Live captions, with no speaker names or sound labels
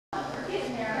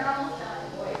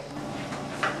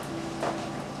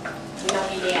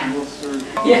can. Little surgeon.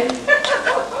 Yeah.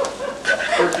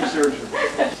 Turkey surgeon.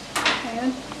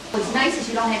 What's nice is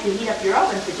you don't have to heat up your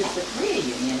oven for just the three of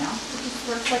you, you know? It just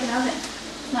works like an oven.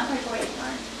 It's not microwave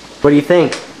time. What do you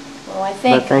think? Well, I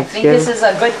think Thanksgiving? this is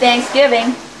a good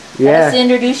Thanksgiving. Yeah. Let us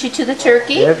introduce you to the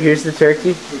turkey. Yep, here's the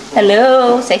turkey.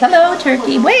 Hello. Say hello,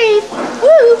 turkey. Wave.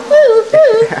 Woo, woo,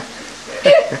 woo.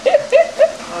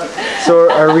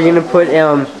 So are we gonna put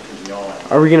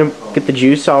are we gonna get the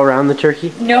juice all around the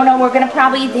turkey? No, we're going to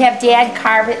probably have Dad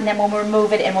carve it, and then we'll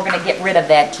remove it, and we're going to get rid of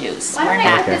that juice. Why don't We're I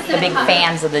not put this the in a big cup?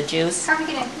 fans of the juice. How are we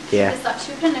gonna Yeah. this up?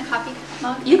 Should we put it in a coffee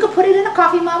mug? You could put it in a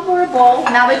coffee mug or a bowl.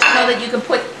 Now that you know that you can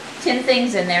put 10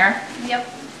 things in there. Yep.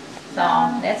 So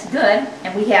that's good.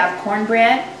 And we have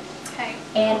cornbread, Okay.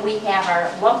 and we have our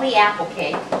lovely apple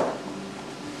cake.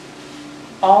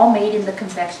 All made in the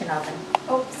convection oven.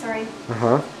 Oh, sorry.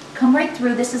 Uh-huh. Come right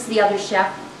through. This is the other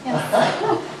chef.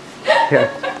 Yes. Yeah.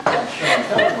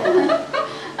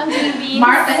 I'm doing beans.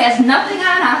 Martha has nothing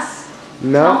on us.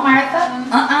 No, No.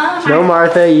 Martha. No,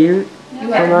 Martha, you You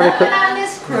Nope. have Come on, nothing cook. on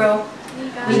this crew. You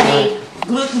got We it. made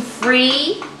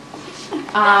gluten-free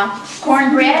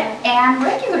cornbread and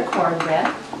regular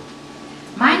cornbread.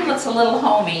 Mine looks a little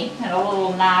homey and a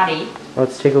little naughty.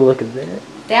 let's take a look at that.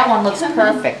 That one looks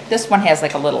perfect. This one has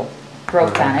like a little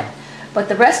growth on it. But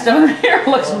the rest of them here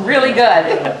looks really good.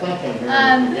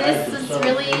 This is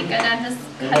really good. I'm just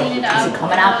cutting it up. Is it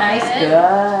coming out nice? a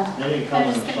Good. bit.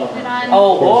 I'm just gonna put it on.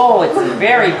 Oh, it's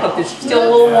very cooked. It's still a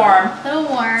little warm. A little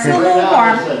warm. Still a little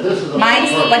warm.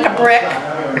 Mine's like a brick.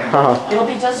 Oh, It'll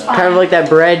be just fine. kind of like that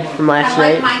bread from last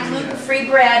I like night. my gluten-free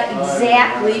bread,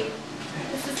 exactly.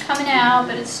 This is coming out,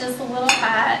 but it's just a little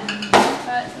hot.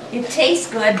 But It tastes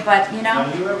good, but you know,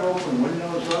 Have you ever opened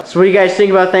windows up? So what do you guys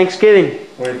think about Thanksgiving?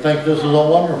 We think this is a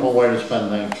wonderful way to spend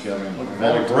Thanksgiving. We've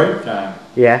had a great time.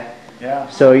 Yeah. Yeah.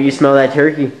 So you smell that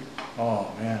turkey.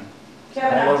 Oh, man.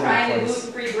 Kevin, All I'm over the trying place.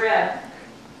 gluten-free bread.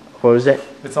 What was that?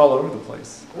 It's all over the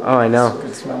place. Oh, I know.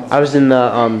 Good smell. I was in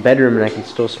the bedroom and I can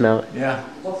still smell it. Yeah.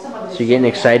 Well, some of So you're getting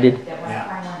excited?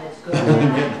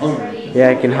 I'm getting hungry. Yeah,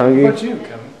 I can What hungry. about you,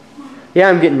 Kevin? Yeah,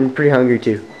 I'm getting pretty hungry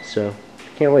too. So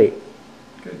can't wait.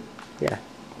 Good. Yeah.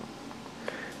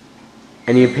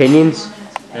 Any opinions?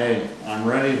 Hey, I'm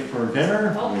ready for dinner.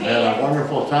 We've had a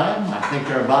wonderful time. I think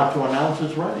they're about to announce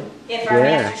it's ready. If our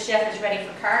Yeah. master chef is ready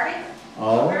for carving,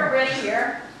 Oh, we're ready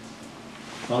here.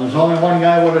 well, there's only one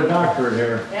guy with a doctorate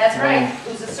here. That's right,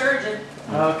 who's a surgeon.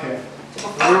 Okay.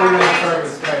 Where are we going to start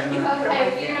this guy?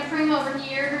 okay, you're gonna bring him over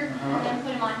here and then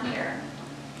put him on here.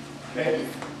 Okay.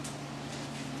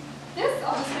 This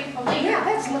I'll just wait for later. Yeah,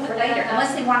 that's look for later,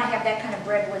 unless they want to have that kind of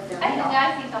bread with their meal.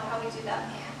 I think they'll probably do that.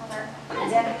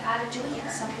 Is that do we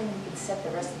have something we can set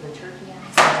the rest of the turkey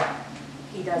on?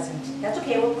 He doesn't. That's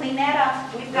okay, we'll clean that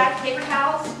up. We've got paper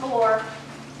towels galore,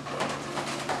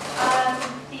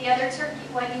 The other turkey,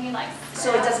 what do you mean, like?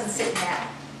 so it doesn't sit in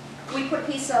that. We put a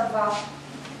piece of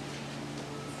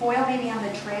foil maybe on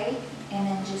the tray, and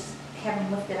then just have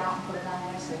them lift it out and put it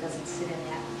on there so it doesn't sit in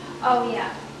that. Oh,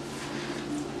 yeah.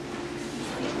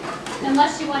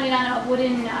 Unless you want it on a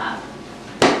wooden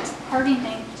carving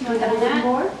thing. Do you want that on that?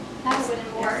 board? Have a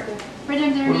wooden board. Right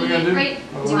underneath. What are we gonna do? Right.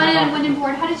 What Do you want it on a wooden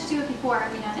board? How did you do it before?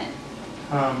 Have you done it?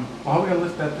 Well, how are we going to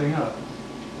lift that thing up?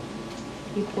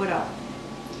 You put a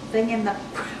thing in the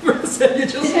and you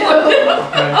just Okay.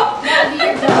 Yeah,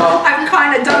 you're done. I've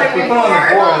kind of done it If we put it on the board,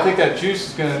 before. I think that juice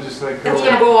is going to just like go. That's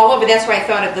gonna go all over, that's why I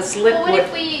thought of the slip Well, what wood.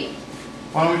 if we,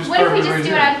 Why don't we just what put if we it just right do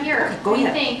it here? out here? Go What do you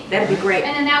ahead. think? That'd be great.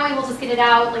 And then that way we'll just get it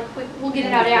out, like, we'll get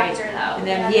it out That'd be after though. And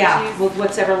then, the yeah, juice. with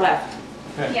what's ever left.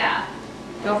 Okay. Yeah.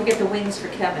 Don't forget the wings for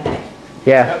Kevin, eh?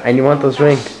 Yeah, Yep. and you want those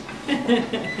wings.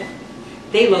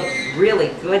 They look really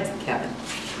good, Kevin.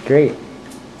 Great.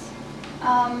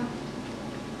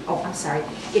 Oh, I'm sorry.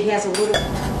 It has a little...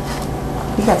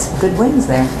 You got some good wings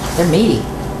there. They're meaty.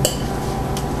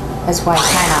 That's why I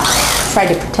kind of tried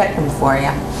to protect them for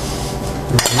you.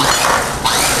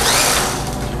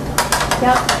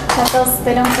 Yep, that those,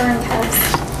 they don't burn, Kevs.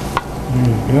 There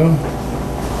you go.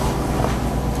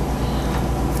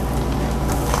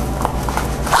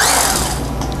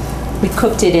 We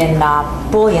cooked it in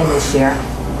bouillon this year.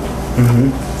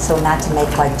 So not to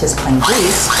make like just plain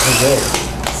grease. Okay.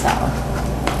 So...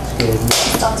 Good.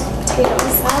 Salted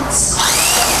potatoes, that's...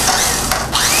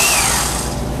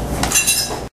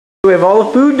 We have all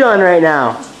the food done right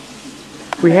now.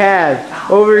 We have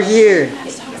over here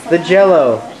the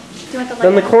jello, Do you want the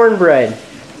then the light? cornbread,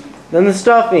 then the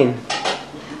stuffing.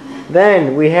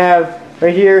 Then we have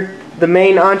right here the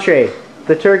main entree,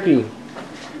 the turkey,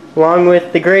 along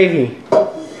with the gravy.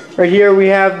 Right here we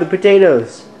have the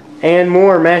potatoes and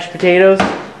more mashed potatoes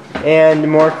and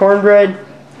more cornbread,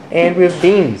 and we have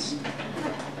beans.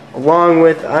 along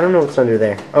with, I don't know what's under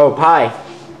there. Oh, pie.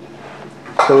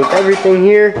 So with everything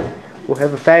here, we'll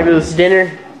have a fabulous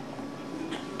dinner.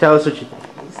 Tell us what you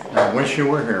think. I wish you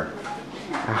were here.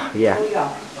 Oh, yeah. There you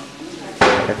go.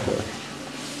 Definitely.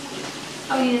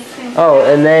 Oh, you just gonna- Oh,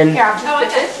 and then Here, I'll just Oh, put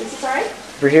okay. this. Is this all right?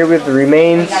 for here we have the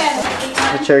remains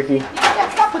Yeah, of the turkey.